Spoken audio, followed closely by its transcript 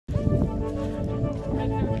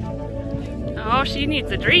Oh, she needs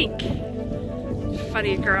a drink.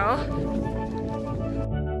 Funny girl.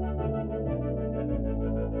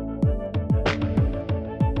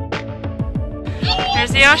 There's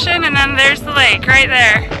the ocean and then there's the lake right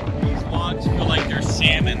there. These logs feel like they're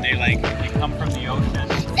salmon. They come from the ocean, come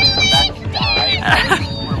back to die.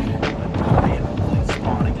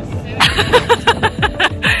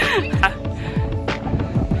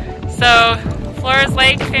 So, Floras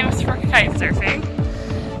Lake, famous for kite surfing.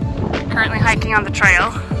 Currently hiking on the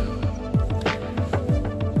trail.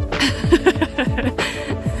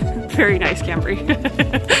 Very nice Camry.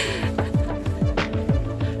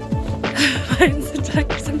 Lions and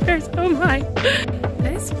tigers and bears, oh my.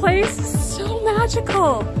 This place is so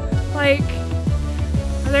magical. Like,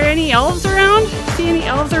 are there any elves around? See any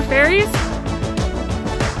elves or fairies?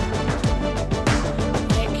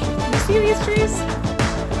 Like, can you see these trees?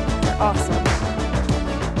 Awesome.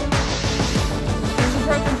 There's a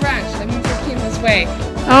broken branch. That means we came this way.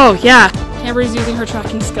 Oh yeah, Camry's using her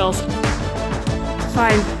tracking skills to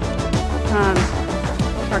find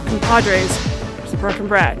our compadres. There's a broken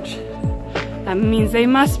branch. That means they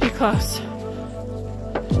must be close.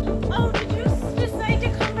 Oh, did you decide to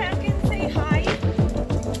come back and say hi?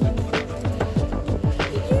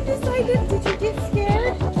 Did you get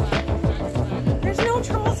scared? There's no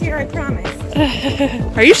trolls here, I promise.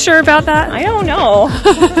 Are you sure about that? I don't know.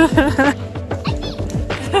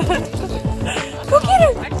 Go get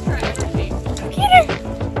her! Extra everything. Go get her!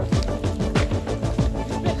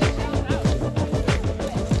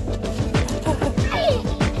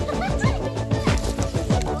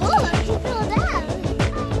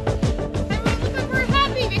 We're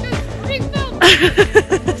happy because we're being filmed.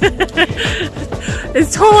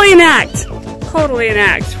 It's totally an act. Totally an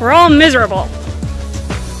act. We're all miserable.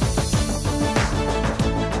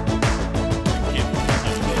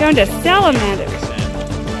 Down to salamanders.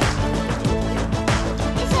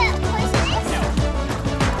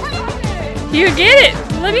 You get it.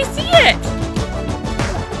 Let me see it.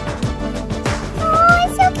 Oh,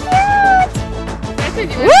 it's so cute.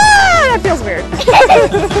 Woo! That feels weird.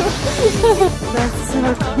 That's so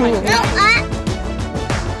cool. No bite.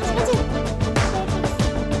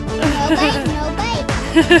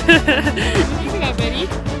 You got Betty.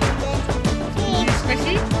 You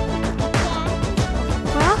squishy?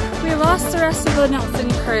 Well, we lost the rest of the Nelson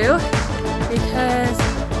crew because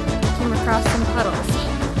we came across some puddles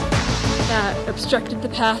that obstructed the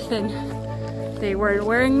path and they were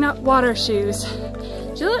wearing water shoes.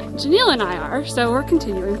 Janelle and I are, so we're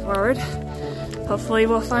continuing forward. Hopefully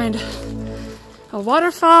we'll find a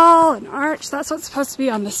waterfall, an arch. That's what's supposed to be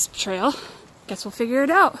on this trail. Guess we'll figure it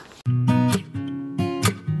out. 1,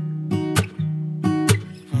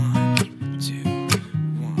 2,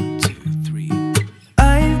 3.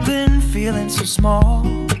 I've been feeling so small.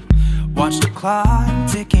 Watch the clock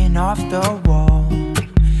ticking off the wall.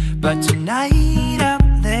 But tonight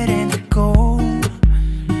I'm letting it go.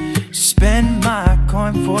 Spend my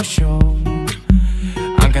coin for sure.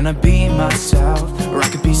 I'm gonna be myself, or I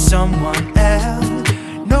could be someone else.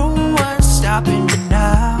 No one's stopping me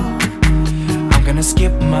now. I'm gonna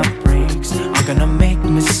skip my breaks, I'm gonna make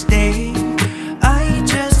mistakes. I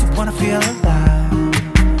just wanna feel alive.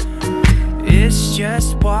 It's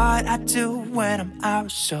just what I do when I'm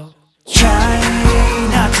out, so try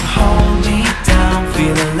not to hold me down.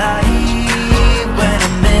 Feel alive when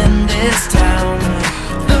I'm in this town.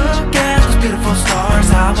 Look at those beautiful stars.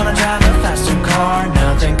 I wanna drive a faster car.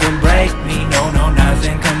 Nothing can break me, no, no,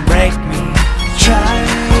 nothing can break me. Try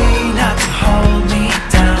not to hold me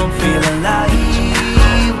down. Feel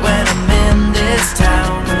alive when I'm in this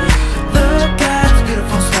town. Look at the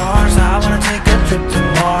beautiful stars. I wanna take a trip to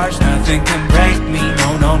Mars. Nothing can break me,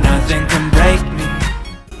 no, no, nothing can break me.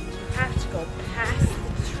 You have to go past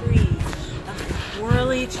the trees,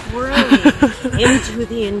 twirly, twirly, into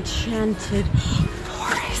the enchanted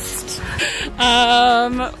forest.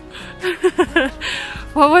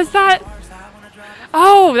 What was that?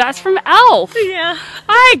 Oh, that's from Elf. Yeah.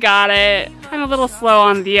 I got it. I'm a little slow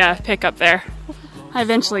on the pickup there. I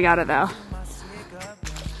eventually got it though.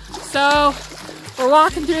 So we're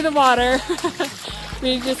walking through the water.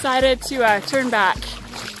 We decided to turn back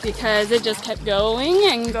because it just kept going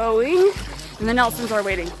and going, and the Nelsons are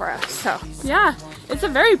waiting for us. So yeah, it's a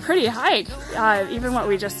very pretty hike, even what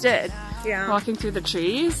we just did. Yeah. Walking through the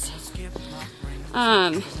trees.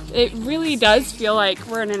 It really does feel like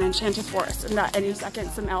we're in an enchanted forest and that any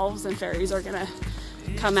second some elves and fairies are gonna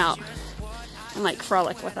come out and like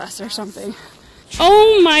frolic with us or something.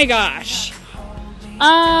 Oh my gosh.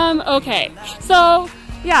 Okay, so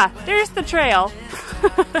yeah, there's the trail.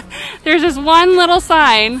 There's this one little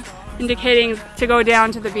sign indicating to go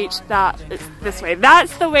down to the beach that is this way.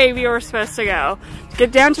 That's the way we were supposed to go.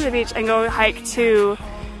 Get down to the beach and go hike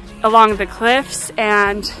along the cliffs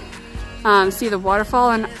and see the waterfall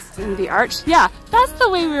and the arch. Yeah, that's the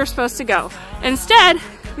way we were supposed to go. Instead,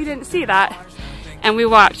 we didn't see that and we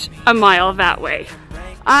walked a mile that way.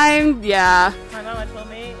 Yeah. My mama told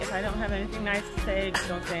me if I don't have anything nice to say, just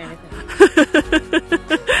don't say anything.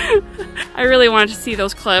 I really wanted to see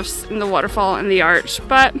those cliffs and the waterfall and the arch,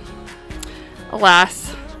 but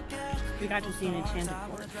alas. We got to see an enchanted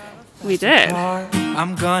forest. We did.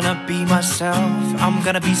 I'm gonna be myself, I'm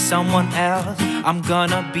gonna be someone else. I'm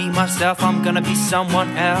gonna be myself, I'm gonna be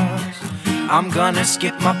someone else. I'm gonna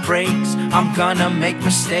skip my breaks, I'm gonna make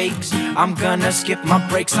mistakes. I'm gonna skip my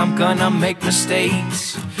breaks, I'm gonna make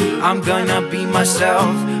mistakes. I'm gonna be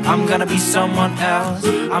myself, I'm gonna be someone else.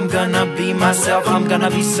 I'm gonna be myself, I'm gonna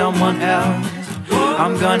be someone else.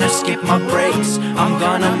 I'm gonna skip my breaks, I'm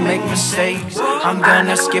gonna make mistakes. I'm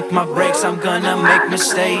gonna skip my breaks, I'm gonna make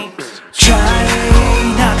mistakes. Try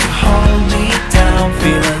not to hold me down,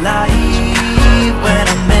 feel alive when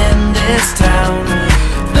I'm in this town.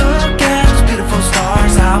 Look at those beautiful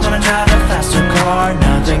stars, I wanna drive a faster car.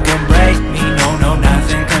 Nothing can break me, no, no,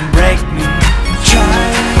 nothing can break me.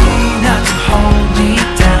 Try not to hold me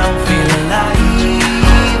down, feel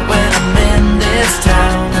alive when I'm in this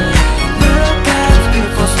town. Look at those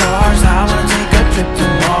beautiful stars, I wanna take a trip to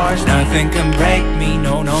Mars. Nothing can break me,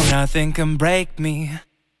 no, no, nothing can break me.